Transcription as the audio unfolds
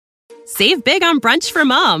Save big on brunch for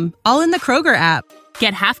mom, all in the Kroger app.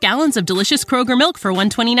 Get half gallons of delicious Kroger milk for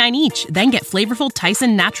 $1.29 each. Then get flavorful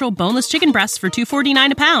Tyson natural boneless chicken breasts for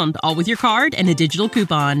 $2.49 a pound, all with your card and a digital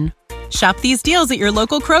coupon. Shop these deals at your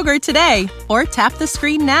local Kroger today, or tap the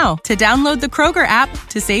screen now to download the Kroger app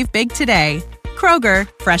to save big today. Kroger,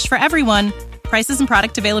 fresh for everyone. Prices and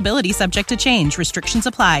product availability subject to change. Restrictions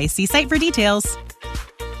apply. See site for details.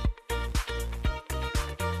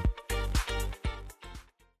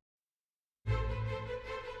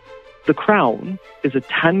 The crown is a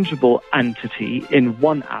tangible entity in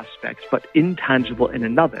one aspect, but intangible in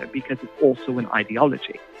another, because it's also an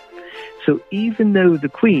ideology. So even though the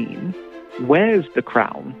Queen wears the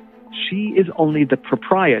crown, she is only the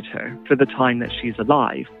proprietor for the time that she's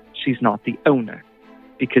alive. She's not the owner,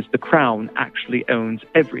 because the crown actually owns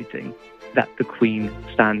everything that the Queen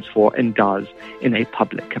stands for and does in a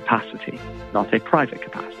public capacity, not a private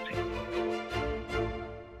capacity.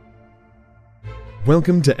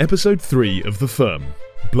 Welcome to episode 3 of The Firm,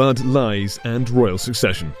 Blood, Lies and Royal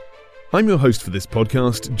Succession. I'm your host for this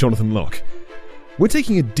podcast, Jonathan Locke. We're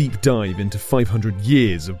taking a deep dive into 500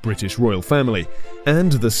 years of British royal family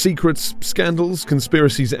and the secrets, scandals,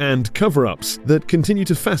 conspiracies and cover-ups that continue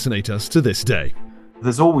to fascinate us to this day.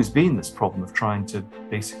 There's always been this problem of trying to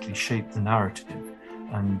basically shape the narrative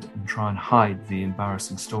and try and hide the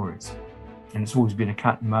embarrassing stories. And it's always been a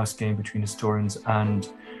cat and mouse game between historians and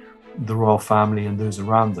the royal family and those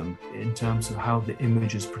around them in terms of how the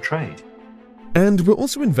image is portrayed. And we're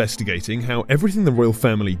also investigating how everything the royal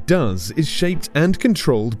family does is shaped and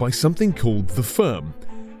controlled by something called the Firm,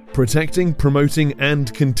 protecting, promoting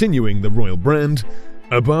and continuing the royal brand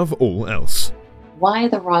above all else. Why are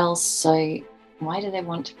the royals why do they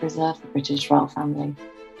want to preserve the British royal family?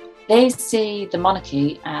 They see the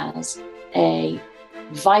monarchy as a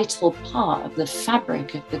vital part of the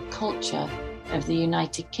fabric of the culture of the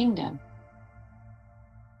United Kingdom.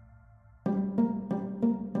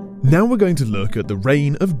 Now we're going to look at the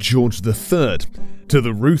reign of George III, to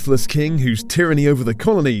the ruthless king whose tyranny over the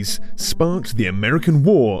colonies sparked the American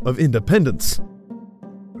War of Independence.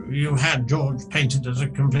 You had George painted as a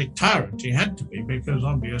complete tyrant. He had to be, because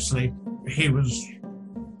obviously he was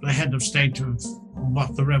the head of state of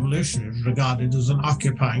what the revolutionaries regarded as an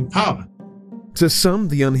occupying power. To some,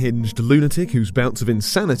 the unhinged lunatic whose bouts of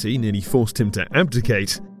insanity nearly forced him to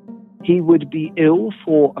abdicate. He would be ill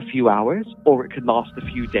for a few hours, or it could last a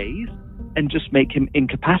few days, and just make him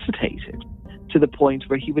incapacitated, to the point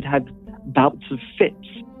where he would have bouts of fits,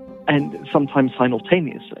 and sometimes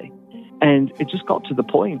simultaneously. And it just got to the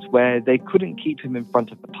point where they couldn't keep him in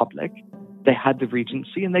front of the public. They had the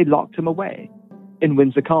regency and they locked him away in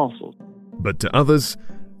Windsor Castle. But to others,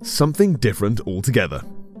 something different altogether.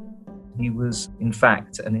 He was, in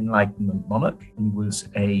fact, an Enlightenment monarch. He was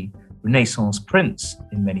a Renaissance prince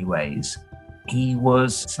in many ways. He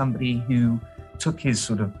was somebody who took his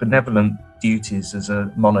sort of benevolent duties as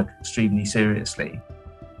a monarch extremely seriously.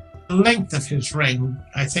 The length of his reign,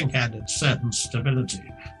 I think, added certain stability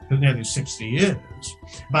for nearly 60 years.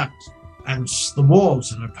 And the wars,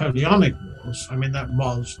 the Napoleonic Wars, I mean, that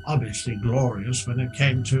was obviously glorious when it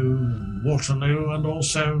came to Waterloo and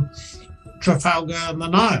also Trafalgar and the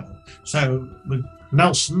Nile. So with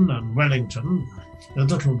Nelson and Wellington, there's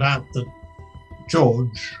little doubt that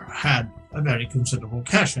George had a very considerable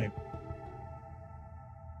cachet.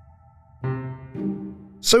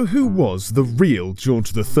 So who was the real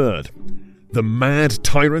George III? The mad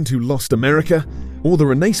tyrant who lost America? Or the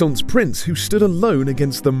Renaissance prince who stood alone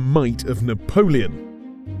against the might of Napoleon?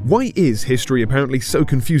 Why is history apparently so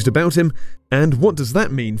confused about him? And what does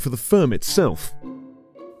that mean for the firm itself?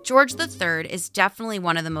 George III is definitely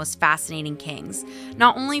one of the most fascinating kings,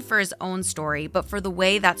 not only for his own story, but for the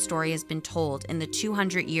way that story has been told in the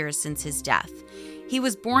 200 years since his death. He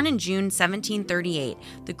was born in June 1738,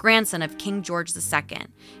 the grandson of King George II.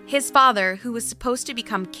 His father, who was supposed to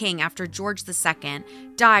become king after George II,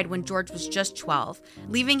 died when George was just 12,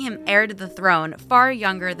 leaving him heir to the throne far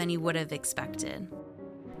younger than he would have expected.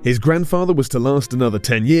 His grandfather was to last another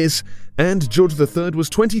 10 years, and George III was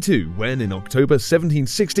 22 when, in October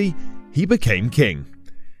 1760, he became king.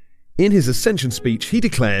 In his Ascension speech, he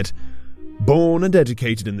declared, "Born and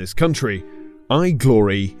educated in this country, I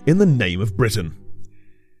glory in the name of Britain."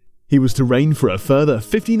 He was to reign for a further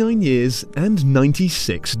 59 years and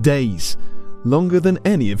 96 days, longer than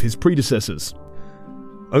any of his predecessors.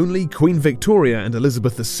 Only Queen Victoria and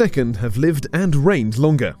Elizabeth II have lived and reigned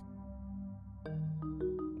longer.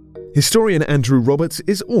 Historian Andrew Roberts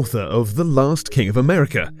is author of The Last King of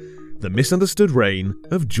America, The Misunderstood Reign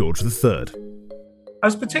of George III. I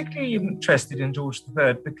was particularly interested in George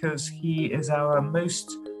III because he is our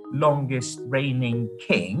most longest reigning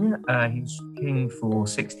king. He was king for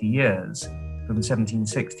 60 years, from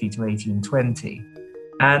 1760 to 1820.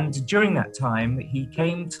 And during that time, he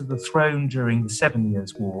came to the throne during the 7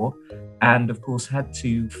 Years' War and, of course, had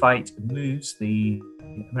to fight and lose the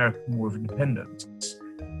American War of Independence,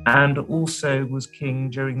 and also was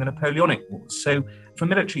king during the Napoleonic Wars. So for a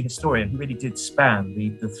military historian, he really did span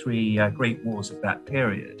the three great wars of that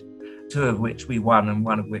period, two of which we won and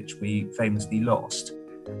one of which we famously lost.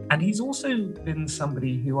 And he's also been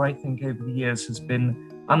somebody who I think over the years has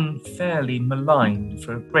been unfairly maligned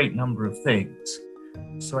for a great number of things.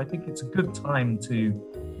 So I think it's a good time to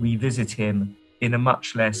revisit him in a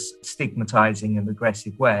much less stigmatizing and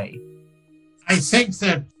aggressive way. I think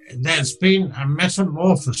that there's been a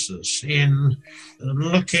metamorphosis in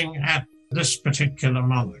looking at this particular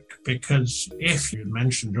monarch, because if you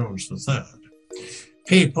mention George III,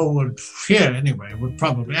 people would, here anyway, would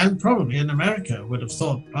probably in America, would have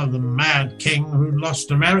thought of the mad king who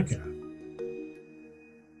lost America.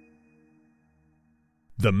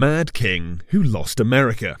 The Mad King Who Lost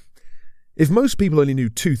America. If most people only knew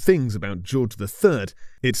two things about George III,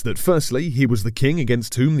 it's that firstly, he was the king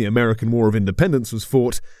against whom the American War of Independence was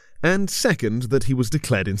fought, and second, that he was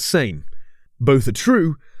declared insane. Both are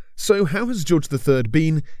true, so how has George III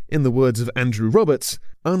been, in the words of Andrew Roberts,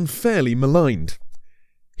 unfairly maligned?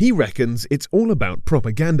 He reckons it's all about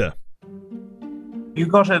propaganda. You've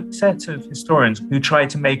got a set of historians who try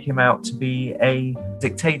to make him out to be a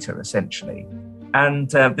dictator, essentially. And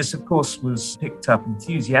this, of course, was picked up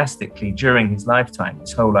enthusiastically during his lifetime,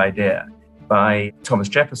 this whole idea, by Thomas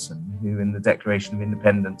Jefferson, who in the Declaration of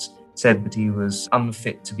Independence said that he was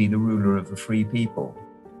unfit to be the ruler of the free people.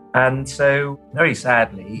 And so, very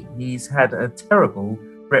sadly, he's had a terrible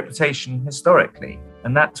reputation historically.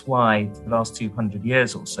 And that's why, for the last 200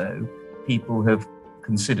 years or so, people have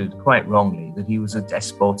considered quite wrongly that he was a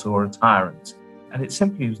despot or a tyrant. And it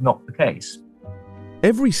simply was not the case.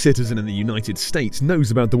 Every citizen in the United States knows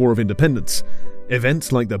about the War of Independence.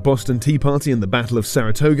 Events like the Boston Tea Party and the Battle of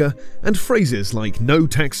Saratoga, and phrases like no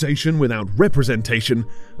taxation without representation,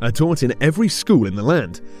 are taught in every school in the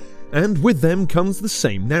land. And with them comes the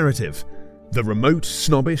same narrative. The remote,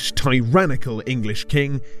 snobbish, tyrannical English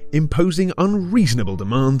king imposing unreasonable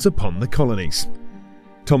demands upon the colonies.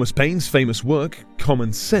 Thomas Paine's famous work,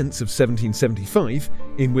 Common Sense of 1775,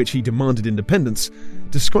 in which he demanded independence,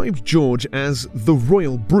 described George as the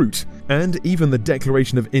royal brute, and even the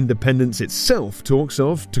Declaration of Independence itself talks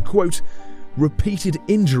of, to quote, repeated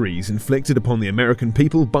injuries inflicted upon the American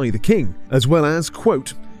people by the king, as well as,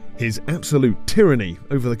 quote, his absolute tyranny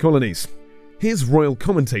over the colonies. Here's royal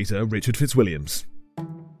commentator Richard Fitzwilliams.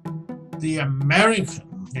 The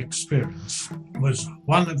American experience was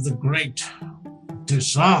one of the great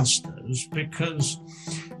disasters because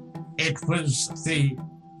it was the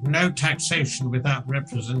no taxation without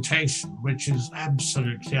representation, which is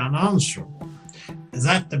absolutely unanswerable.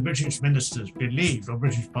 That the British ministers believed, or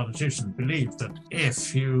British politicians believed, that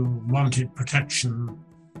if you wanted protection,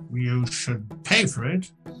 you should pay for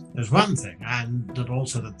it, is one thing, and that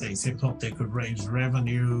also that they thought they could raise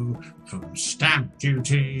revenue from stamp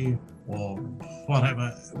duty or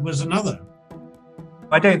whatever was another.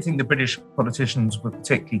 I don't think the British politicians were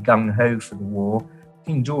particularly gung-ho for the war.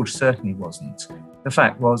 King George certainly wasn't. The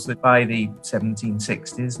fact was that by the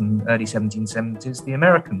 1760s and early 1770s, the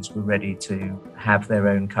Americans were ready to have their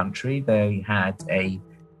own country. They had a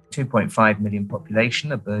 2.5 million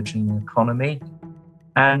population, a burgeoning economy,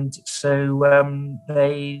 and so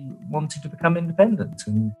they wanted to become independent.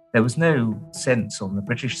 And there was no sense on the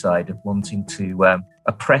British side of wanting to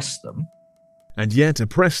oppress them. And yet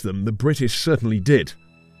oppress them the British certainly did.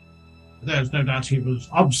 There's no doubt he was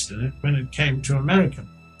obstinate when it came to America.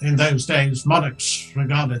 In those days, monarchs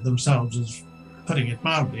regarded themselves as, putting it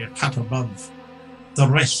mildly, a cut above the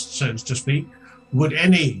rest, so to speak. Would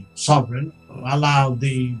any sovereign allow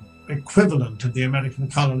the equivalent of the American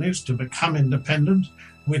colonies to become independent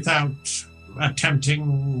without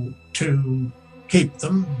attempting to keep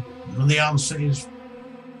them? And the answer is,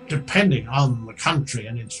 depending on the country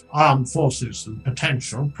and its armed forces and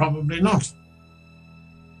potential, probably not.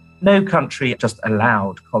 No country just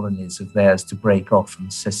allowed colonies of theirs to break off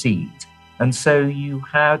and secede. And so you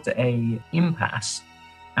had an impasse,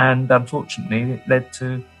 and unfortunately it led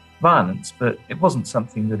to violence, but it wasn't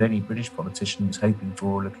something that any British politician was hoping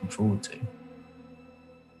for or looking forward to.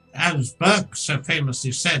 As Burke so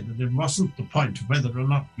famously said, that it wasn't the point of whether or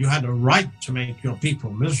not you had a right to make your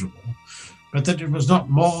people miserable, but that it was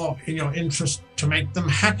not more in your interest to make them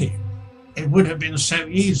happy. It would have been so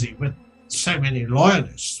easy with so many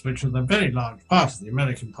loyalists, which was a very large part of the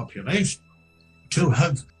American population, to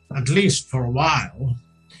have, at least for a while,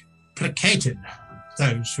 placated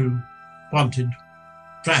those who wanted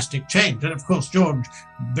drastic change. And of course, George,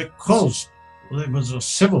 because it was a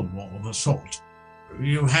civil war of a sort,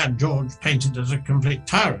 you had George painted as a complete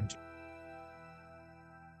tyrant.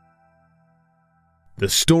 The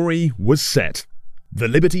story was set. The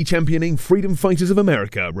liberty-championing freedom fighters of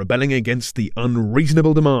America rebelling against the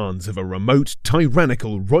unreasonable demands of a remote,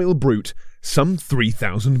 tyrannical royal brute some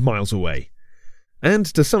 3,000 miles away. And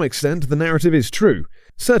to some extent, the narrative is true.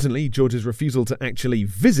 Certainly, George's refusal to actually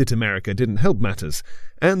visit America didn't help matters,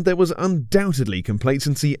 and there was undoubtedly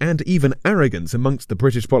complacency and even arrogance amongst the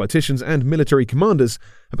British politicians and military commanders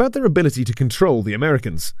about their ability to control the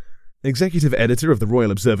Americans. Executive editor of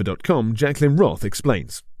theroyalobserver.com, Jacqueline Roth,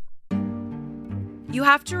 explains. You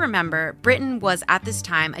have to remember, Britain was at this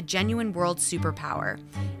time a genuine world superpower.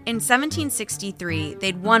 In 1763,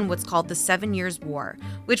 they'd won what's called the 7 Years' War,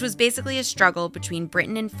 which was basically a struggle between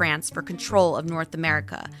Britain and France for control of North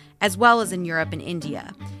America, as well as in Europe and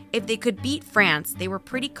India. If they could beat France, they were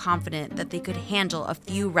pretty confident that they could handle a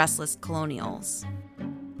few restless colonials.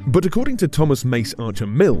 But according to Thomas Mace Archer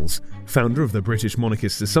Mills, founder of the British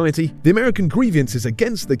Monarchist Society, the American grievances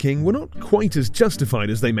against the king were not quite as justified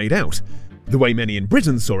as they made out. The way many in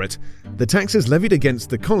Britain saw it, the taxes levied against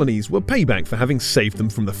the colonies were payback for having saved them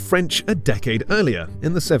from the French a decade earlier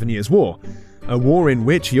in the 7 Years' War, a war in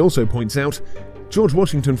which, he also points out, George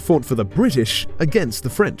Washington fought for the British against the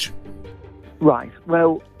French. Right.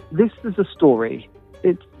 Well, this is a story.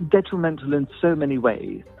 It's detrimental in so many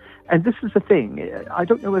ways. And this is the thing. I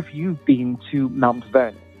don't know if you've been to Mount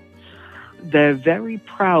Vernon. They're very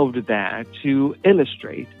proud there to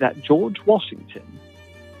illustrate that George Washington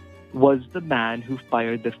was the man who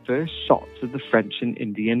fired the first shots of the French and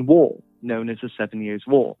Indian War, known as the 7 Years'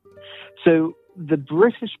 War. So the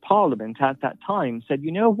British Parliament at that time said,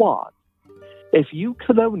 you know what? If you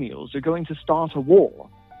colonials are going to start a war,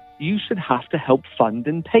 you should have to help fund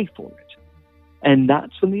and pay for it. And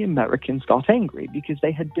that's when the Americans got angry, because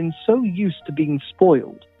they had been so used to being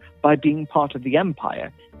spoiled by being part of the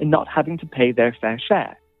empire and not having to pay their fair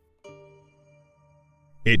share.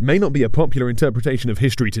 It may not be a popular interpretation of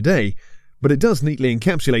history today, but it does neatly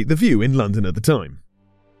encapsulate the view in London at the time.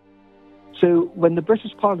 So when the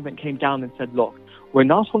British Parliament came down and said, look, we're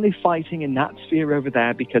not only fighting in that sphere over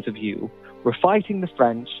there because of you, we're fighting the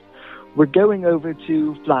French, we're going over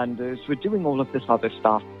to Flanders, we're doing all of this other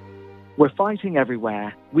stuff, we're fighting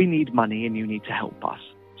everywhere, we need money and you need to help us.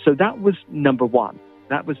 So that was number one.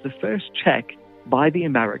 That was the first check by the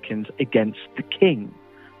Americans against the king,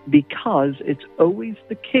 because it's always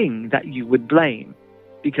the king that you would blame,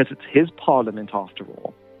 because it's his parliament after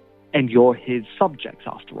all, and you're his subjects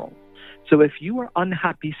after all. So if you are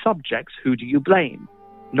unhappy subjects, who do you blame?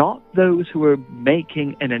 Not those who are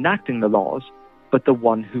making and enacting the laws, but the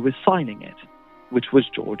one who was signing it, which was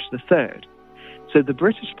George III. So the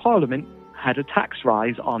British Parliament had a tax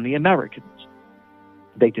rise on the Americans.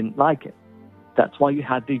 They didn't like it. That's why you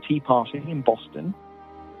had the Tea Party in Boston.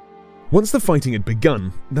 Once the fighting had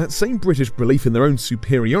begun, that same British belief in their own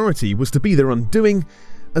superiority was to be their undoing,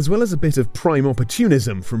 as well as a bit of prime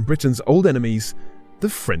opportunism from Britain's old enemies, the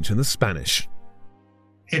French and the Spanish.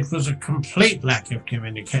 It was a complete lack of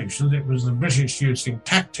communication. It was the British using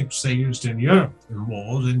tactics they used in Europe in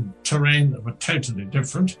wars, in terrain that were totally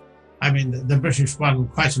different. I mean, the British won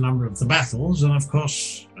quite a number of the battles and, of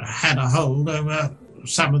course, had a hold over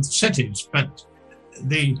some of the cities. But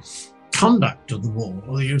the conduct of the war,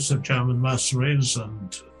 the use of German mercenaries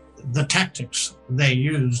and the tactics they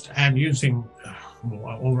used, and using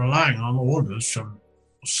or relying on orders from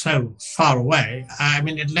so far away, I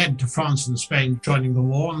mean, it led to France and Spain joining the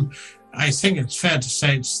war. And I think it's fair to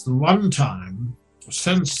say it's the one time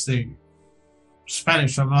since the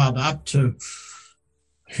Spanish Armada up to,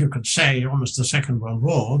 you could say, almost the Second World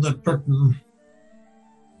War, that Britain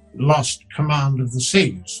lost command of the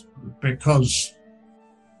seas, because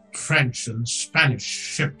French and Spanish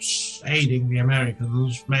ships aiding the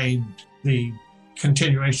Americans made the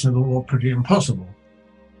continuation of the war pretty impossible.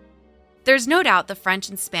 There's no doubt the French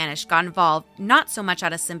and Spanish got involved not so much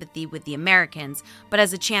out of sympathy with the Americans, but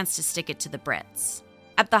as a chance to stick it to the Brits.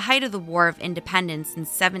 At the height of the War of Independence in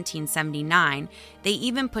 1779, they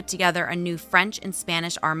even put together a new French and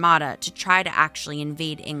Spanish armada to try to actually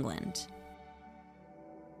invade England.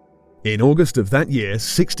 In August of that year,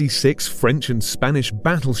 66 French and Spanish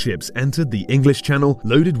battleships entered the English Channel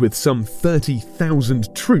loaded with some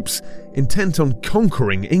 30,000 troops intent on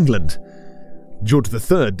conquering England. George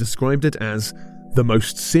III described it as the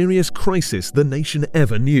most serious crisis the nation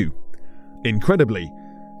ever knew. Incredibly,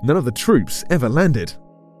 none of the troops ever landed.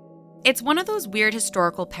 It's one of those weird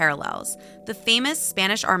historical parallels. The famous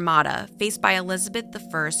Spanish Armada, faced by Elizabeth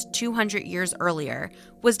I 200 years earlier,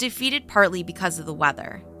 was defeated partly because of the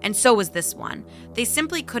weather. And so was this one. They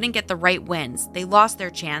simply couldn't get the right winds, they lost their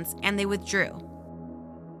chance, and they withdrew.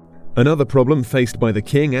 Another problem faced by the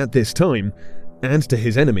king at this time, and to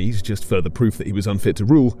his enemies, just further proof that he was unfit to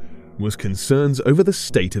rule, was concerns over the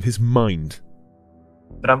state of his mind.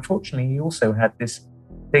 But unfortunately, he also had this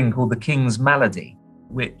thing called the king's malady,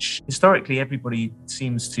 which historically everybody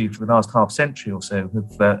seems to, for the last half century or so,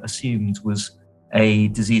 have assumed was a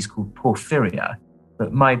disease called porphyria.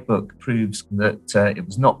 But my book proves that it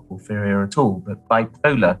was not porphyria at all, but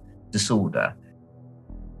bipolar disorder.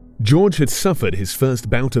 George had suffered his first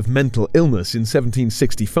bout of mental illness in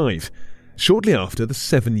 1765, shortly after the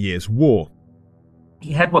 7 Years' War.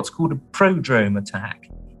 He had what's called a prodrome attack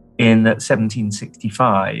in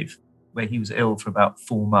 1765, where he was ill for about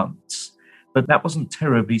 4 months. But that wasn't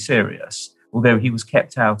terribly serious, although he was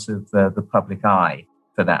kept out of the public eye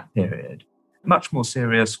for that period. Much more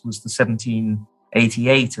serious was the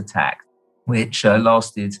 1788 attack, which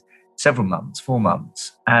lasted several months, 4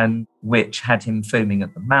 months, and which had him foaming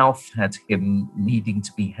at the mouth, had him needing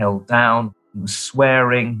to be held down. He was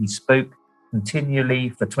swearing, he spoke continually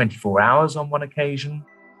for 24 hours on one occasion.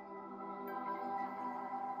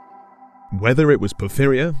 Whether it was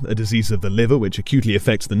porphyria, a disease of the liver which acutely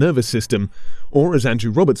affects the nervous system, or, as Andrew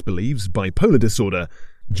Roberts believes, bipolar disorder,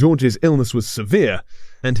 George's illness was severe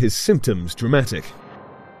and his symptoms dramatic.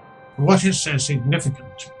 What is so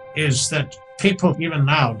significant is that people even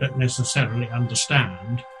now don't necessarily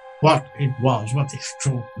understand what it was, what the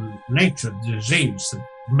actual nature of the disease that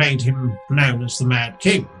made him known as the Mad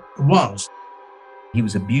King was. He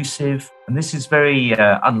was abusive, and this is very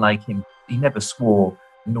unlike him. He never swore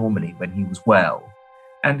normally when he was well.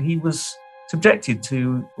 And he was subjected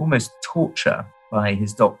to almost torture by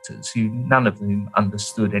his doctors, who none of whom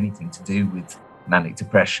understood anything to do with manic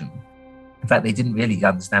depression. In fact, they didn't really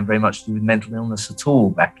understand very much to do with mental illness at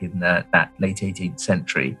all back in that late 18th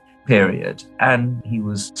century period. And he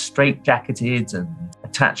was straitjacketed and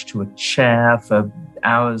attached to a chair for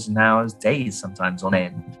hours and hours, days sometimes on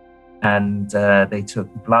end. And they took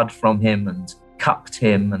blood from him and cupped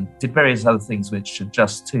him and did various other things which are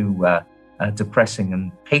just too depressing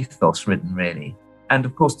and pathos-ridden, really. And,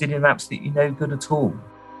 of course, did him absolutely no good at all.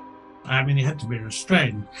 I mean, he had to be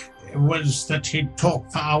restrained. It was that he'd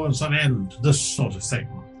talk for hours on end, this sort of thing.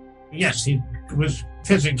 Yes, he was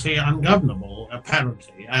physically ungovernable,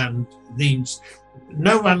 apparently, and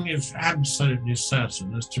no one is absolutely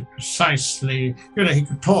certain as to precisely, he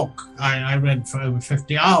could talk, I read, for over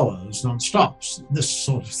 50 hours non-stop, this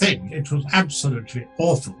sort of thing. It was absolutely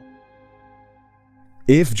awful.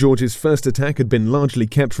 If George's first attack had been largely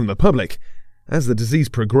kept from the public, as the disease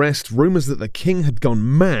progressed, rumours that the king had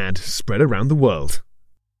gone mad spread around the world.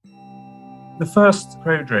 The first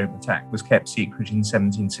prodrome attack was kept secret in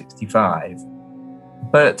 1765.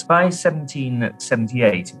 But by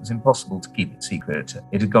 1778, it was impossible to keep it secret.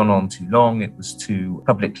 It had gone on too long, it was too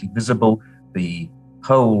publicly visible, the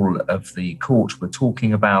whole of the court were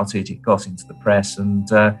talking about it, it got into the press, and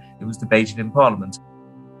it was debated in Parliament.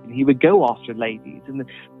 He would go after ladies, and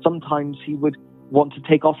sometimes he would want to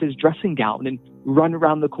take off his dressing gown and run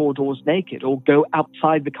around the corridors naked, or go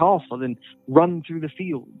outside the castle and run through the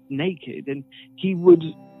fields naked. And he would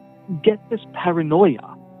get this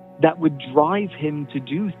paranoia that would drive him to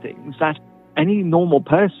do things that any normal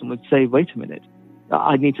person would say, wait a minute,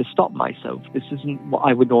 I need to stop myself. This isn't what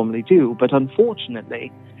I would normally do. But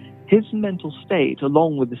unfortunately, his mental state,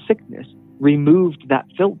 along with the sickness, removed that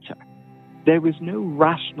filter. There was no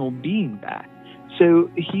rational being there.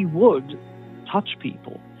 So he would touch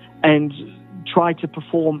people and try to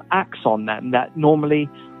perform acts on them that normally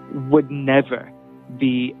would never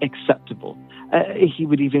be acceptable. He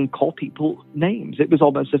would even call people names. It was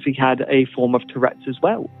almost as if he had a form of Tourette's as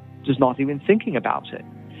well, just not even thinking about it.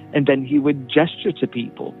 And then he would gesture to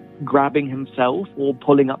people, grabbing himself or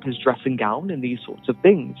pulling up his dressing gown and these sorts of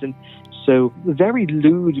things. And so very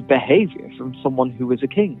lewd behavior from someone who was a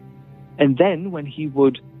king. And then when he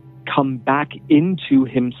would come back into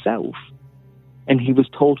himself and he was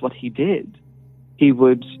told what he did, he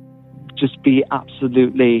would just be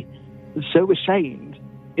absolutely so ashamed,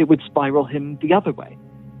 it would spiral him the other way.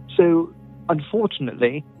 So,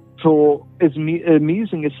 unfortunately, for as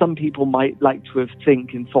amusing as some people might like to have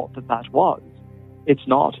think and thought that that was, it's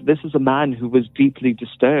not. This is a man who was deeply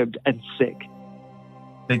disturbed and sick.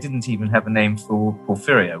 They didn't even have a name for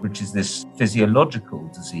porphyria, which is this physiological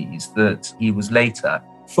disease that he was later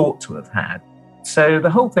thought to have had. So the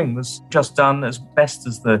whole thing was just done as best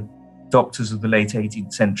as the doctors of the late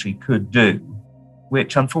 18th century could do.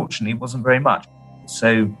 which unfortunately wasn't very much.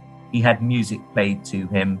 So he had music played to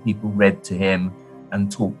him, people read to him and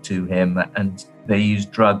talked to him, and they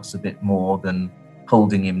used drugs a bit more than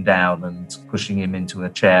holding him down and pushing him into a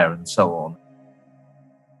chair and so on.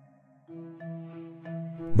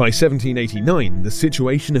 By 1789, the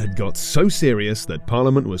situation had got so serious that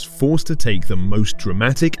Parliament was forced to take the most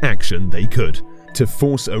dramatic action they could, to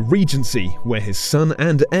force a regency where his son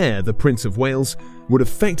and heir, the Prince of Wales, would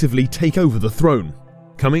effectively take over the throne.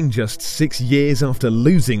 Coming just 6 years after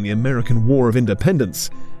losing the American War of Independence,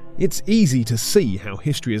 it's easy to see how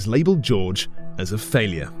history has labelled George as a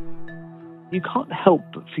failure. You can't help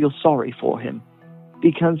but feel sorry for him,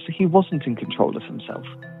 because he wasn't in control of himself.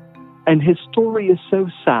 And his story is so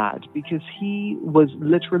sad because he was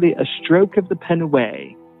literally a stroke of the pen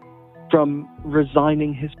away from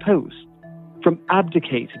resigning his post, from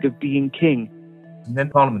abdicating of being king. And then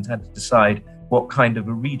Parliament had to decide what kind of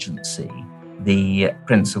a regency the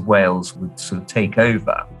Prince of Wales would sort of take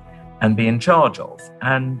over and be in charge of.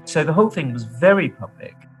 And so the whole thing was very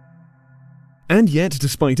public. And yet,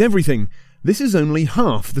 despite everything, this is only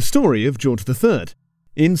half the story of George III.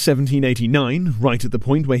 In 1789, right at the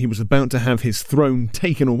point where he was about to have his throne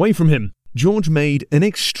taken away from him, George made an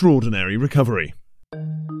extraordinary recovery.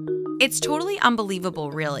 It's totally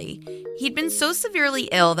unbelievable, really. He'd been so severely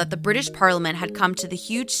ill that the British Parliament had come to the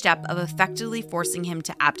huge step of effectively forcing him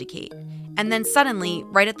to abdicate. And then suddenly,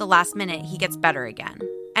 right at the last minute, he gets better again.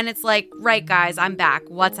 And it's like, right guys, I'm back.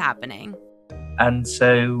 What's happening? And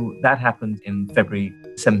so that happened in February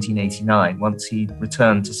 1789, once he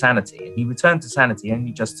returned to sanity. And he returned to sanity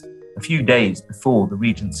only just a few days before the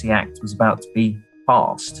Regency Act was about to be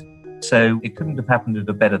passed. So it couldn't have happened at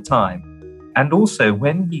a better time. And also,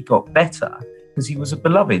 when he got better, because he was a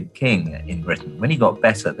beloved king in Britain, when he got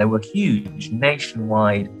better, there were huge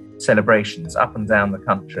nationwide celebrations up and down the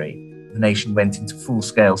country. The nation went into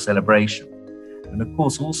full-scale celebration. And of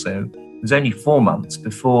course, also, it was only 4 months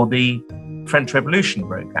before the French Revolution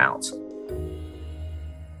broke out.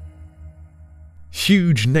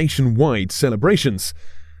 Huge nationwide celebrations.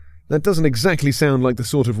 That doesn't exactly sound like the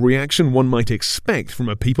sort of reaction one might expect from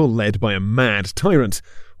a people led by a mad tyrant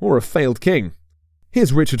or a failed king.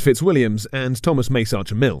 Here's Richard Fitzwilliams and Thomas Mace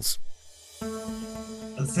Archer Mills.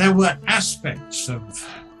 There were aspects of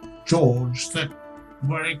George that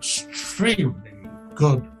were extremely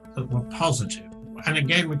good, that were positive. And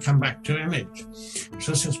again, we come back to image.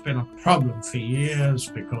 This has been a problem for years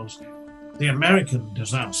because the American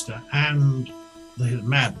disaster and his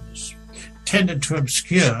madness tended to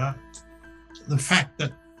obscure the fact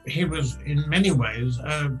that he was, in many ways,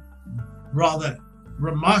 a rather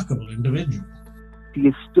remarkable individual. He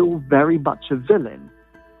is still very much a villain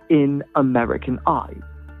in American eyes,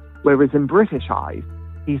 whereas in British eyes,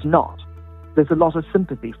 he's not. There's a lot of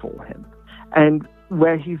sympathy for him. And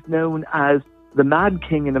where he's known as the Mad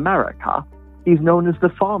King in America, he's known as the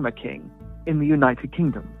Farmer King in the United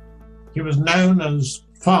Kingdom. He was known as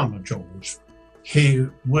Farmer George. He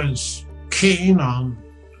was keen on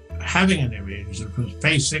having an image that was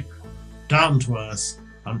basic, down-to-earth,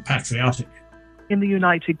 and patriotic. In the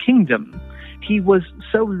United Kingdom, he was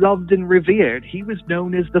so loved and revered, he was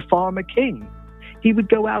known as the Farmer King. He would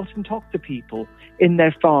go out and talk to people in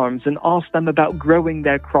their farms and ask them about growing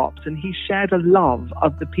their crops, and he shared a love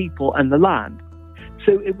of the people and the land.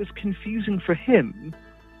 So it was confusing for him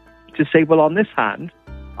to say, well, on this hand,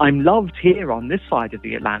 I'm loved here on this side of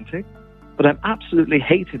the Atlantic, but I'm absolutely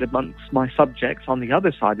hated amongst my subjects on the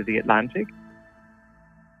other side of the Atlantic.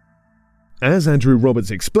 As Andrew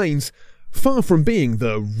Roberts explains, far from being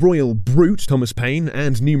the royal brute Thomas Paine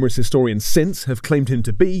and numerous historians since have claimed him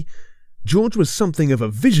to be, George was something of a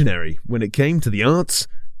visionary when it came to the arts,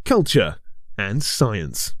 culture, and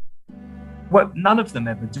science. What none of them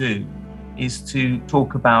ever do is to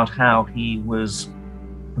talk about how he was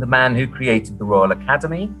the man who created the Royal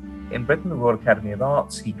Academy in Britain, the Royal Academy of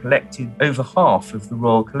Arts. He collected over half of the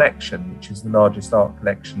Royal Collection, which is the largest art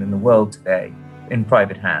collection in the world today, in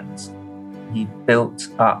private hands. He built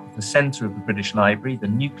up the centre of the British Library, the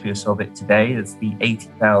nucleus of it today. That's the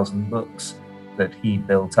 80,000 books that he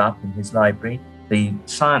built up in his library. The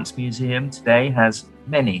Science Museum today has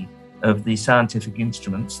many of the scientific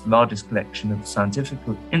instruments, the largest collection of scientific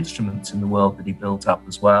instruments in the world that he built up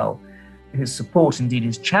as well. His support, indeed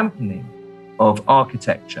his championing of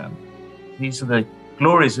architecture. These are the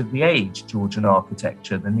glories of the age, Georgian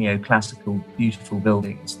architecture, the neoclassical, beautiful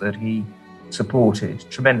buildings that he supported,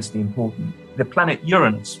 tremendously important. The planet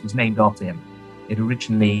Uranus was named after him. It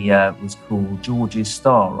originally was called George's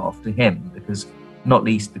Star after him, not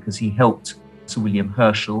least because he helped Sir William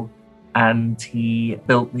Herschel and he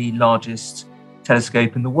built the largest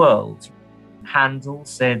telescope in the world. Handel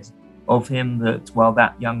said of him that while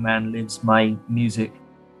that young man lives, my music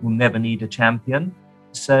will never need a champion.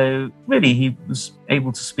 So really, he was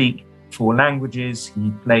able to speak 4 languages,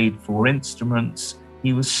 he played 4 instruments.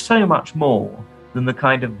 He was so much more than the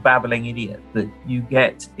kind of babbling idiot that you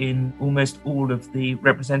get in almost all of the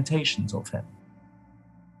representations of him.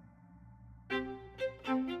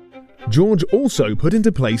 George also put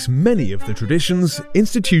into place many of the traditions,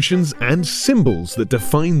 institutions and symbols that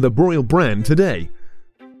define the royal brand today.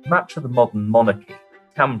 Much of the modern monarchy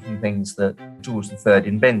come from things that George III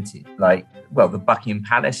invented, like, well, the Buckingham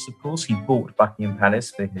Palace, of course. He bought Buckingham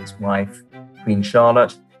Palace for his wife, Queen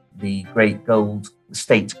Charlotte. The great gold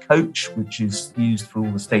state coach, which is used for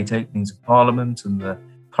all the state openings of Parliament and the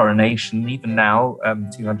coronation. Even now,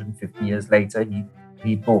 250 years later,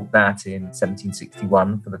 he bought that in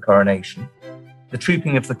 1761 for the coronation. The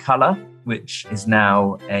Trooping of the Colour, which is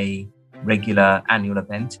now a regular annual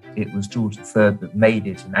event. It was George III that made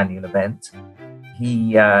it an annual event.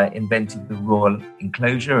 He invented the royal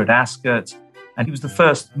enclosure at Ascot, and he was the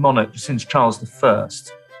first monarch since Charles I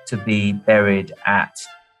to be buried at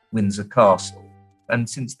Windsor Castle. And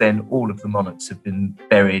since then, all of the monarchs have been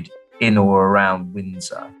buried in or around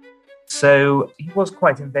Windsor. So he was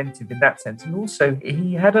quite inventive in that sense. And also,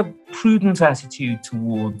 he had a prudent attitude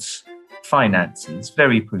towards finances,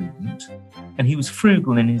 very prudent. And he was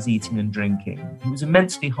frugal in his eating and drinking. He was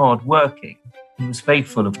immensely hardworking. He was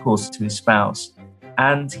faithful, of course, to his spouse.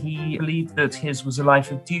 And he believed that his was a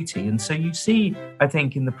life of duty. And so you see, I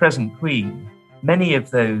think, in the present Queen, many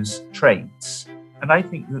of those traits. And I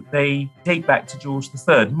think that they date back to George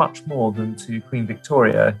III much more than to Queen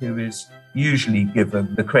Victoria, who is usually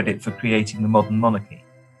given the credit for creating the modern monarchy.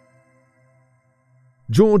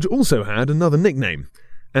 George also had another nickname,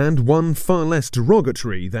 and one far less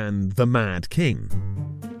derogatory than the Mad King.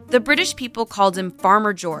 The British people called him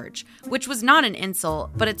Farmer George, which was not an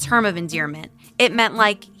insult, but a term of endearment. It meant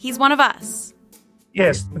like, he's one of us.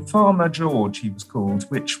 Yes, the Farmer George, he was called,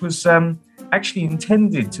 which was actually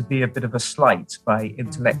intended to be a bit of a slight by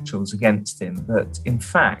intellectuals against him. But in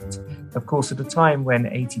fact, of course, at a time when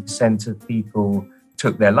 80% of people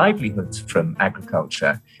took their livelihoods from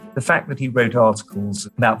agriculture, the fact that he wrote articles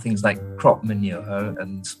about things like crop manure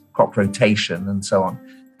and crop rotation and so on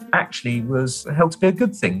actually was held to be a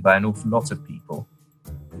good thing by an awful lot of people.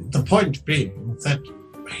 The point being that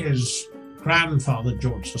his grandfather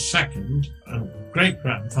George II and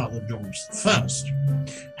great-grandfather George I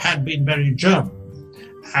had been very German,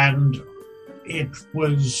 and it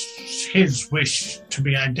was his wish to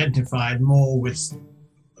be identified more with,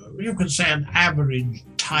 you could say, an average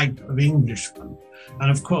type of Englishman.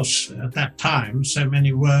 And of course, at that time, so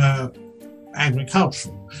many were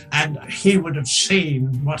agricultural, and he would have seen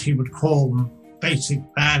what he would call basic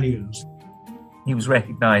values. He was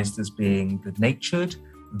recognised as being good-natured,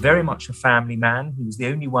 very much a family man. He was the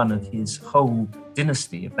only one of his whole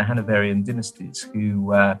dynasty, of the Hanoverian dynasties, who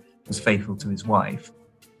was faithful to his wife.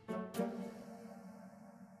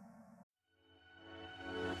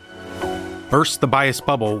 Burst the bias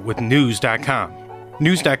bubble with News.com.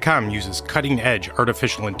 News.com uses cutting-edge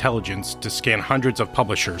artificial intelligence to scan hundreds of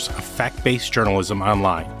publishers of fact-based journalism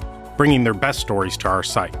online, bringing their best stories to our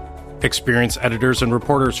site. Experienced editors and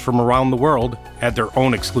reporters from around the world add their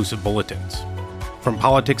own exclusive bulletins. From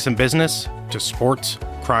politics and business to sports,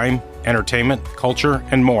 crime, entertainment, culture,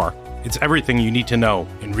 and more, it's everything you need to know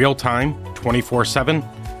in real time, 24/7,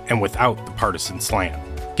 and without the partisan slant.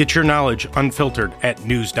 Get your knowledge unfiltered at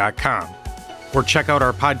News.com. Or check out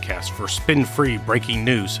our podcast for spin-free breaking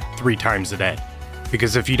news 3 times a day.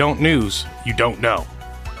 Because if you don't news, you don't know.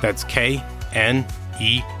 That's KNEWZ.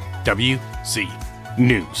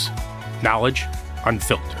 News. Knowledge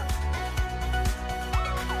unfiltered.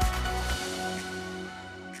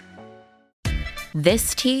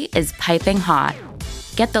 This tea is piping hot.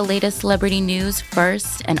 Get the latest celebrity news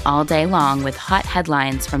first and all day long with hot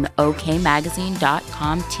headlines from the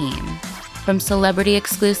OKMagazine.com team. From celebrity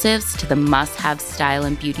exclusives to the must-have style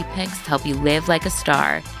and beauty picks to help you live like a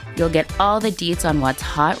star, you'll get all the deets on what's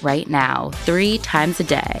hot right now, 3 times a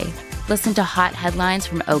day. Listen to hot headlines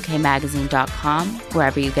from OKMagazine.com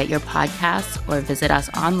wherever you get your podcasts or visit us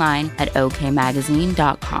online at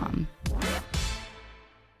OKMagazine.com.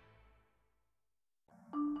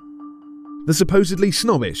 The supposedly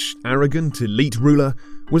snobbish, arrogant, elite ruler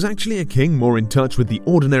was actually a king more in touch with the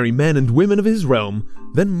ordinary men and women of his realm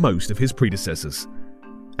than most of his predecessors.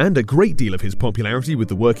 And a great deal of his popularity with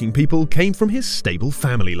the working people came from his stable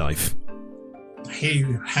family life. He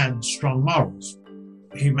had strong morals.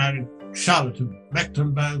 He married Charlotte of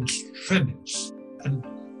Mecklenburg-Strelitz, and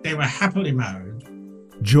they were happily married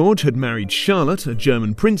George had married Charlotte, a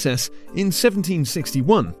German princess, in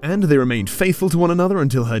 1761, and they remained faithful to one another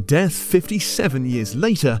until her death 57 years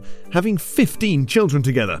later, having 15 children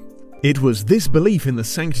together. It was this belief in the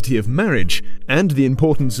sanctity of marriage, and the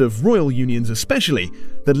importance of royal unions especially,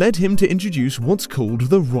 that led him to introduce what's called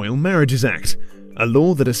the Royal Marriages Act, a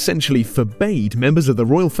law that essentially forbade members of the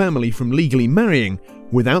royal family from legally marrying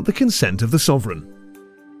without the consent of the sovereign.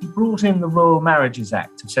 He brought in the Royal Marriages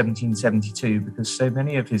Act of 1772 because so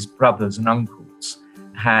many of his brothers and uncles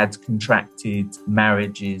had contracted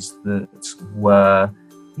marriages that were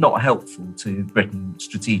not helpful to Britain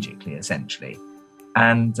strategically, essentially.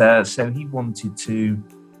 And so he wanted to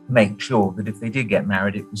make sure that if they did get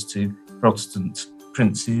married, it was to Protestant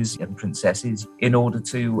princes and princesses in order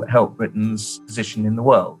to help Britain's position in the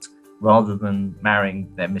world, rather than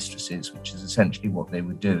marrying their mistresses, which is essentially what they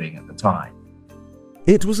were doing at the time.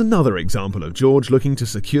 It was another example of George looking to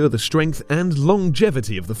secure the strength and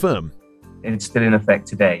longevity of the firm. It's still in effect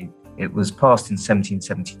today. It was passed in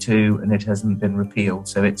 1772 and it hasn't been repealed,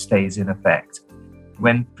 so it stays in effect.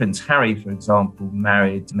 When Prince Harry, for example,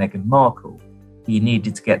 married Meghan Markle, he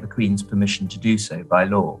needed to get the Queen's permission to do so by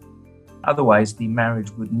law. Otherwise, the marriage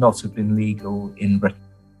would not have been legal in Britain.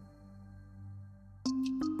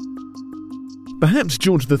 Perhaps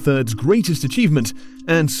George III's greatest achievement,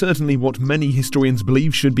 and certainly what many historians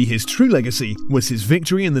believe should be his true legacy, was his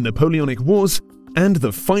victory in the Napoleonic Wars and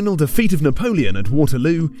the final defeat of Napoleon at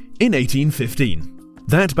Waterloo in 1815.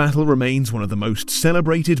 That battle remains one of the most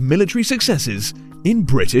celebrated military successes in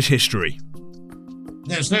British history.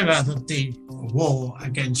 There's no doubt that the war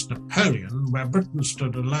against Napoleon, where Britain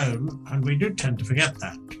stood alone, and we do tend to forget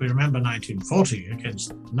that. We remember 1940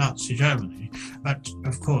 against Nazi Germany, but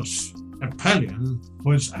of course Napoleon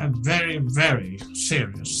was a very, very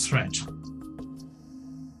serious threat.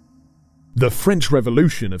 The French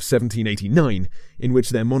Revolution of 1789, in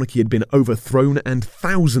which their monarchy had been overthrown and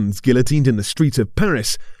thousands guillotined in the streets of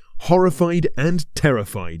Paris, horrified and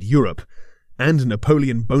terrified Europe, and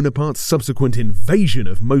Napoleon Bonaparte's subsequent invasion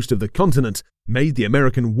of most of the continent made the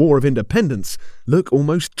American War of Independence look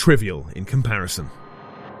almost trivial in comparison.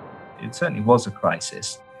 It certainly was a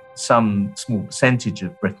crisis. Some small percentage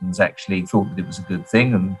of Britons actually thought that it was a good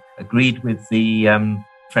thing and agreed with the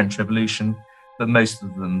French Revolution, but most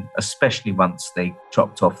of them, especially once they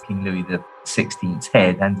chopped off King Louis XVI's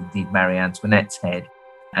head and indeed Marie Antoinette's head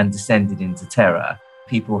and descended into terror,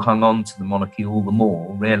 people hung on to the monarchy all the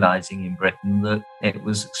more, realising in Britain that it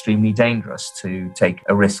was extremely dangerous to take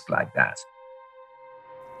a risk like that.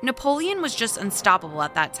 Napoleon was just unstoppable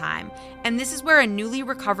at that time, and this is where a newly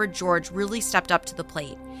recovered George really stepped up to the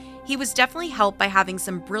plate. He was definitely helped by having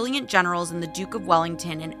some brilliant generals in the Duke of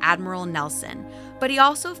Wellington and Admiral Nelson, but he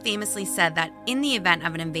also famously said that in the event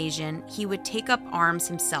of an invasion, he would take up arms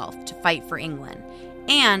himself to fight for England.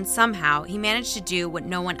 And somehow, he managed to do what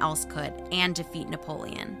no one else could and defeat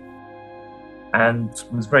Napoleon. And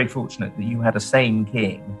was very fortunate that you had a sane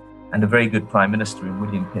king and a very good prime minister in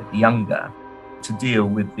William Pitt the Younger to deal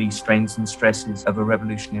with the strains and stresses of a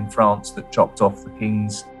revolution in France that chopped off the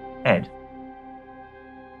king's head.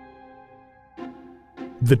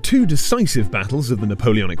 The two decisive battles of the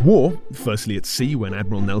Napoleonic War, firstly at sea when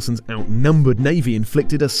Admiral Nelson's outnumbered navy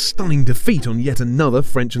inflicted a stunning defeat on yet another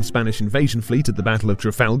French and Spanish invasion fleet at the Battle of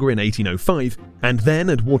Trafalgar in 1805, and then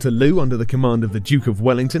at Waterloo under the command of the Duke of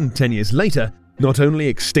Wellington 10 years later, not only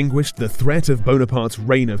extinguished the threat of Bonaparte's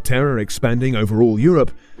reign of terror expanding over all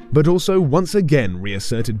Europe, but also once again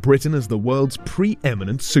reasserted Britain as the world's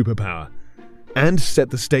preeminent superpower, and set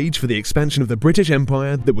the stage for the expansion of the British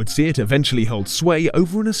Empire that would see it eventually hold sway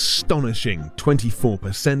over an astonishing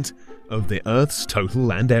 24% of the Earth's total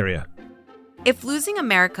land area. If losing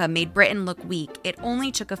America made Britain look weak, it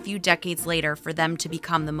only took a few decades later for them to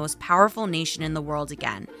become the most powerful nation in the world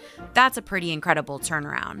again. That's a pretty incredible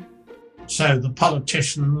turnaround. So the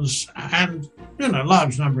politicians and a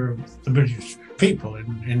large number of the British people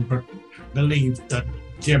in Britain believed that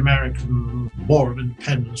the American War of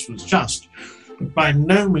Independence was just, but by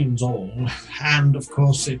no means all. And of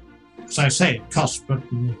course, it, as I say, it cost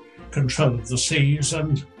Britain control of the seas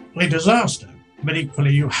and a disaster. But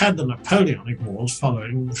equally, you had the Napoleonic Wars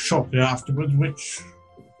following shortly afterwards, which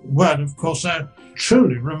were, of course, a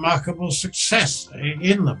truly remarkable success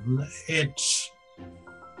in them.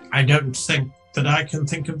 I don't think that I can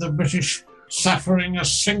think of the British suffering a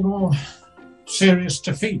single serious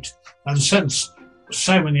defeat. And since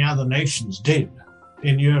so many other nations did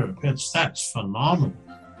in Europe, that's phenomenal.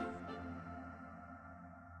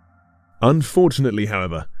 Unfortunately,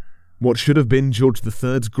 however, what should have been George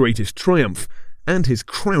III's greatest triumph and his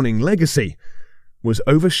crowning legacy was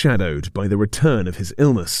overshadowed by the return of his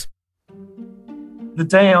illness. The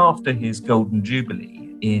day after his Golden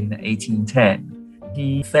Jubilee in 1810,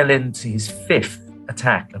 he fell into his fifth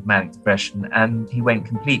attack of manic depression and he went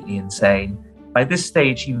completely insane. By this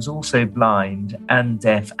stage, he was also blind and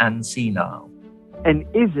deaf and senile. And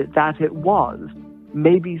is it that it was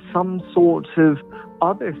maybe some sort of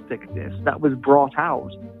other sickness that was brought out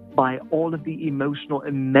by all of the emotional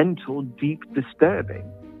and mental deep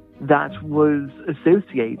disturbing that was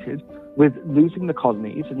associated with losing the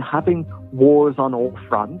colonies and having wars on all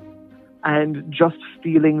fronts and just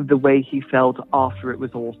feeling the way he felt after it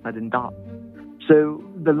was all said and done? So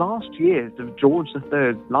the last years of George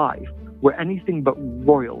III's life were anything but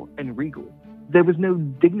royal and regal. There was no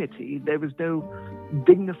dignity, there was no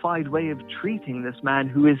dignified way of treating this man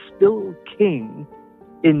who is still king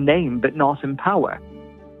in name but not in power.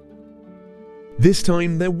 This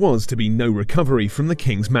time there was to be no recovery from the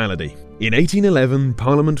king's malady. In 1811,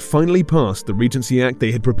 Parliament finally passed the Regency Act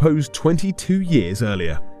they had proposed 22 years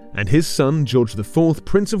earlier, and his son George IV,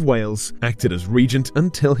 Prince of Wales, acted as regent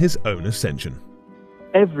until his own ascension.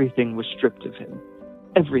 Everything was stripped of him.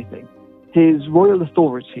 Everything. His royal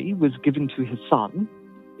authority was given to his son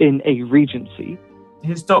in a regency.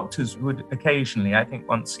 His doctors would occasionally, I think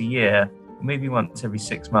once a year, or maybe once every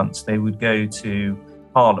 6 months, they would go to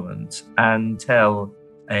Parliament and tell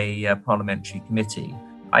a parliamentary committee,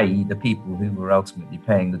 i.e. the people who were ultimately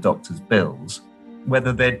paying the doctor's bills,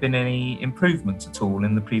 whether there'd been any improvement at all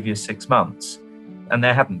in the previous 6 months. And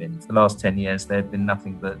there hadn't been. For the last 10 years, there had been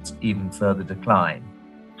nothing but even further decline.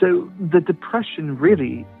 So the depression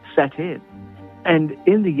really set in. And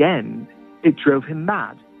in the end, it drove him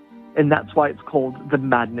mad. And that's why it's called the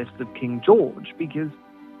madness of King George, because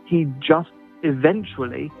he just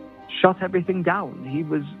eventually shut everything down. He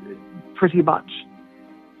was pretty much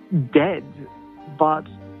dead, but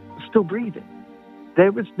still breathing.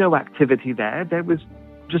 There was no activity there. There was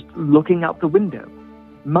just looking out the window,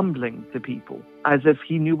 mumbling to people as if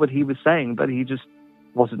he knew what he was saying, but he just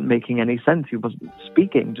wasn't making any sense. He wasn't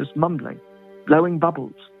speaking, just mumbling, blowing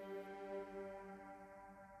bubbles.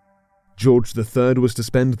 George III was to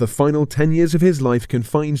spend the final 10 years of his life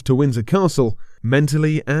confined to Windsor Castle,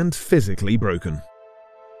 mentally and physically broken.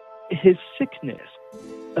 His sickness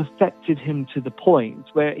affected him to the point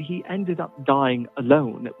where he ended up dying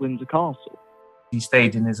alone at Windsor Castle. He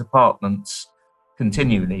stayed in his apartments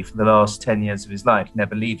continually for the last 10 years of his life,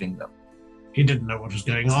 never leaving them. He didn't know what was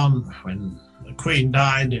going on. When the Queen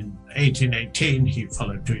died in 1818, he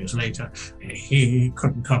followed 2 years later, he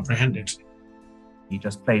couldn't comprehend it. He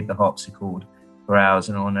just played the harpsichord for hours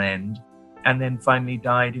and on end, and then finally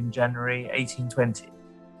died in January 1820.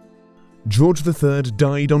 George III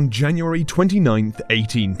died on January 29,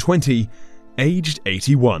 1820, aged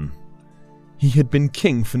 81. He had been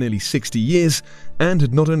king for nearly 60 years and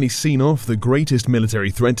had not only seen off the greatest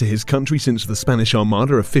military threat to his country since the Spanish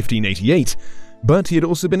Armada of 1588, but he had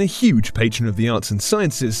also been a huge patron of the arts and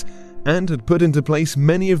sciences and had put into place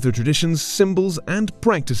many of the traditions, symbols and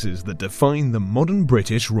practices that define the modern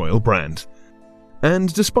British royal brand.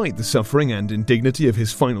 And despite the suffering and indignity of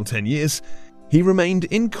his final 10 years, he remained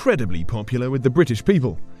incredibly popular with the British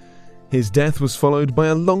people. His death was followed by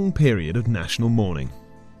a long period of national mourning.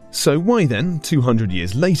 So why then, 200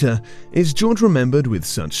 years later, is George remembered with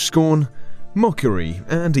such scorn, mockery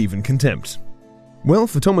and even contempt? Well,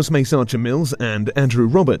 for Thomas Mace Archer Mills and Andrew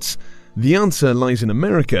Roberts, the answer lies in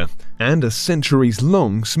America and a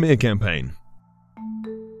centuries-long smear campaign.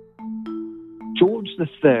 George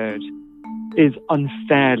III is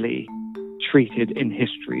unfairly treated in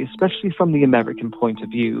history, especially from the American point of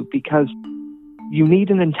view, because you need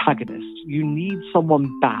an antagonist, you need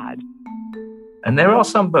someone bad. And there are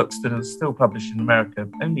some books that are still published in America,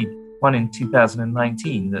 only one in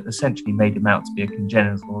 2019, that essentially made him out to be a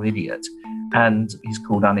congenital idiot. And he's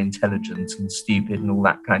called unintelligent and stupid and all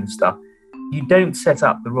that kind of stuff. You don't set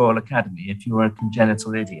up the Royal Academy if you're a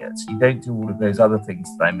congenital idiot. You don't do all of those other things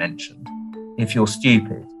that I mentioned if you're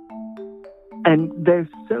stupid. And there's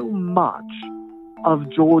so much of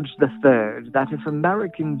George III that if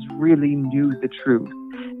Americans really knew the truth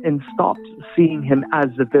and stopped seeing him as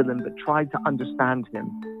the villain but tried to understand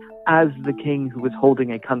him as the king who was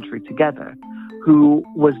holding a country together, who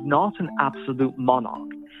was not an absolute monarch.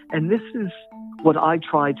 And this is what I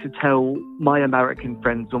try to tell my American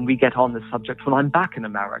friends when we get on the subject when I'm back in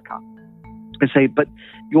America. I say, but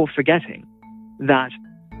you're forgetting that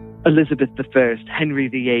Elizabeth I, Henry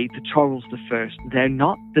VIII, Charles I, they're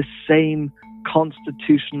not the same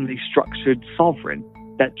constitutionally structured sovereign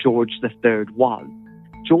that George III was.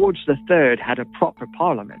 George III had a proper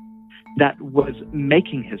parliament that was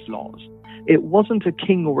making his laws. It wasn't a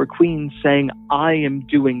king or a queen saying, I am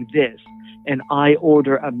doing this and I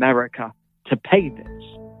order America to pay this.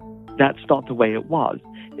 That's not the way it was.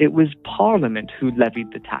 It was Parliament who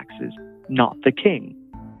levied the taxes, not the king.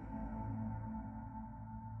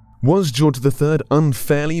 Was George III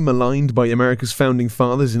unfairly maligned by America's founding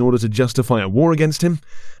fathers in order to justify a war against him?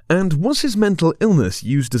 And was his mental illness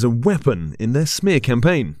used as a weapon in their smear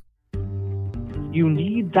campaign? You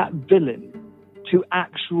need that villain to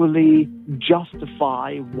actually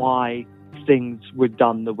justify why things were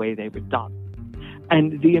done the way they were done.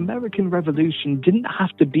 And the American Revolution didn't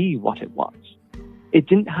have to be what it was. It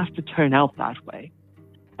didn't have to turn out that way.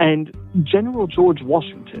 And General George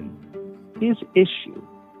Washington, his issue,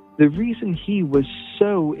 the reason he was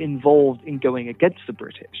so involved in going against the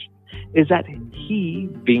British is that he,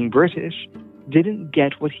 being British, didn't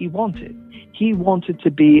get what he wanted. He wanted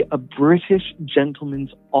to be a British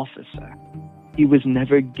gentleman's officer. He was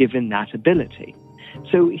never given that ability.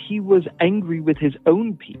 So he was angry with his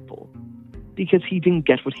own people because he didn't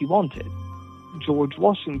get what he wanted. George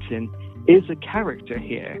Washington is a character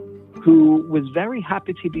here who was very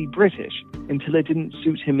happy to be British until it didn't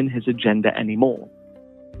suit him in his agenda anymore.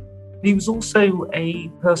 He was also a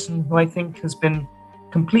person who I think has been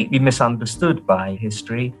completely misunderstood by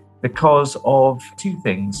history because of two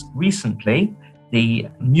things. Recently, the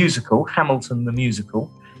musical, Hamilton the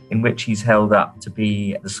Musical, in which he's held up to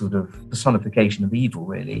be the sort of personification of evil,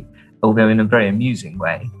 really, although in a very amusing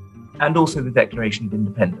way. And also the Declaration of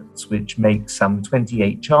Independence, which makes some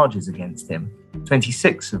 28 charges against him,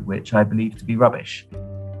 26 of which I believe to be rubbish.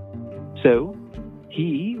 So,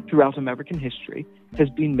 he, throughout American history, has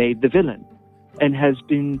been made the villain and has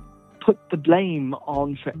been put the blame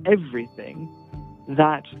on for everything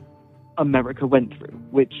that America went through,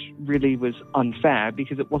 which really was unfair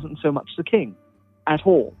because it wasn't so much the king at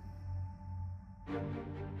all.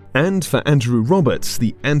 And for Andrew Roberts,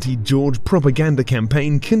 the anti-George propaganda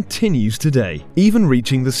campaign continues today, even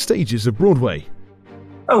reaching the stages of Broadway.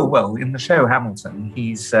 Oh, well, in the show Hamilton,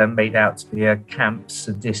 he's made out to be a camp,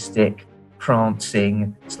 sadistic,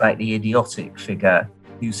 prancing, slightly idiotic figure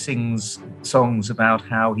who sings songs about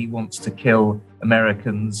how he wants to kill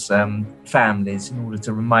Americans' families in order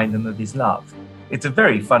to remind them of his love. It's a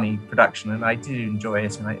very funny production, and I did enjoy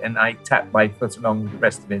it, and I tapped my foot along with the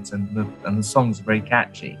rest of it, and the songs are very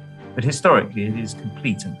catchy. But historically, it is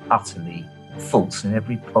complete and utterly false in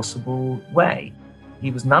every possible way.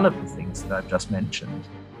 He was none of the things that I've just mentioned.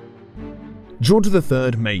 George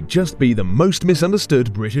III may just be the most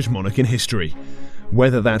misunderstood British monarch in history,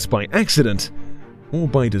 whether that's by accident or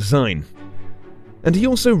by design. And he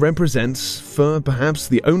also represents, for perhaps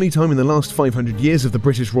the only time in the last 500 years of the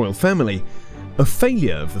British royal family, a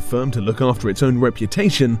failure of the firm to look after its own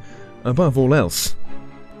reputation above all else.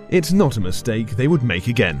 It's not a mistake they would make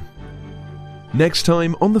again. Next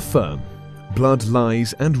time on The Firm, Blood,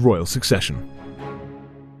 Lies and Royal Succession.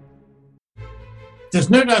 There's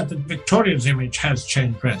no doubt that Victoria's image has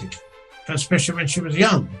changed radically, especially when she was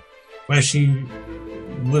young, where she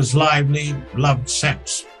was lively, loved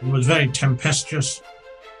sex, was very tempestuous.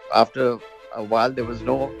 After a while, there was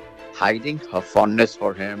no hiding her fondness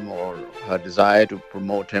for him or her desire to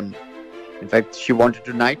promote him. In fact, she wanted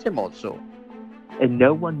to knight him also. And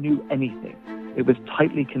no one knew anything. It was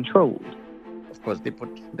tightly controlled. Of course, they put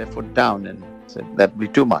their foot down and said that would be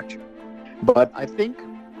too much. But I think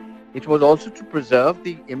it was also to preserve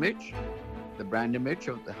the image, the brand image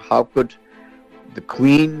of how could the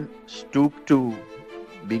Queen stoop to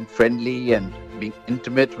being friendly and being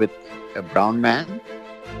intimate with a brown man.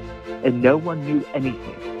 And no one knew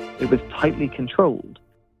anything. It was tightly controlled.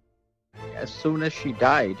 As soon as she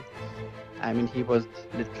died, he was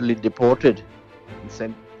literally deported and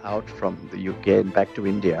sent out from the UK and back to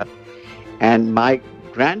India. And my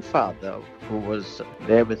grandfather, who was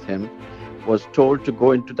there with him, was told to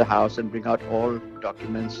go into the house and bring out all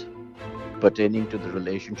documents pertaining to the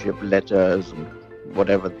relationship, letters, and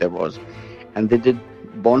whatever there was. And they did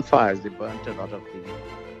bonfires. They burnt a lot of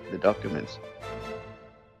the documents.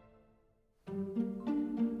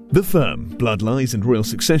 The Firm, Blood, Lies and Royal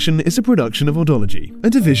Succession is a production of Audiology, a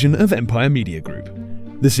division of Empire Media Group.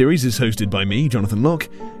 The series is hosted by me, Jonathan Locke.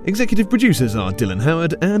 Executive producers are Dylan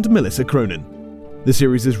Howard and Melissa Cronin. The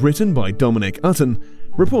series is written by Dominic Utton,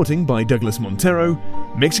 reporting by Douglas Montero,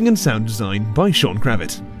 mixing and sound design by Sean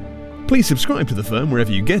Kravitz. Please subscribe to The Firm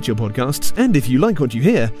wherever you get your podcasts, and if you like what you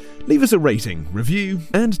hear, leave us a rating, review,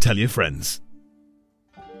 and tell your friends.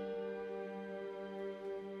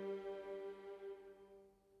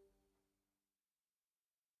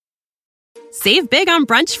 Save big on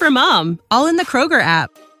brunch for mom, all in the Kroger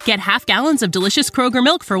app. Get half gallons of delicious Kroger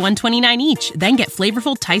milk for $1.29 each. Then get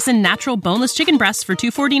flavorful Tyson natural boneless chicken breasts for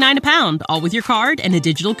 $2.49 a pound, all with your card and a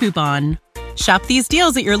digital coupon. Shop these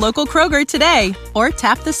deals at your local Kroger today, or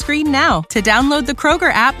tap the screen now to download the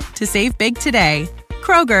Kroger app to save big today.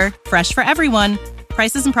 Kroger, fresh for everyone.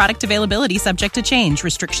 Prices and product availability subject to change.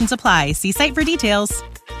 Restrictions apply. See site for details.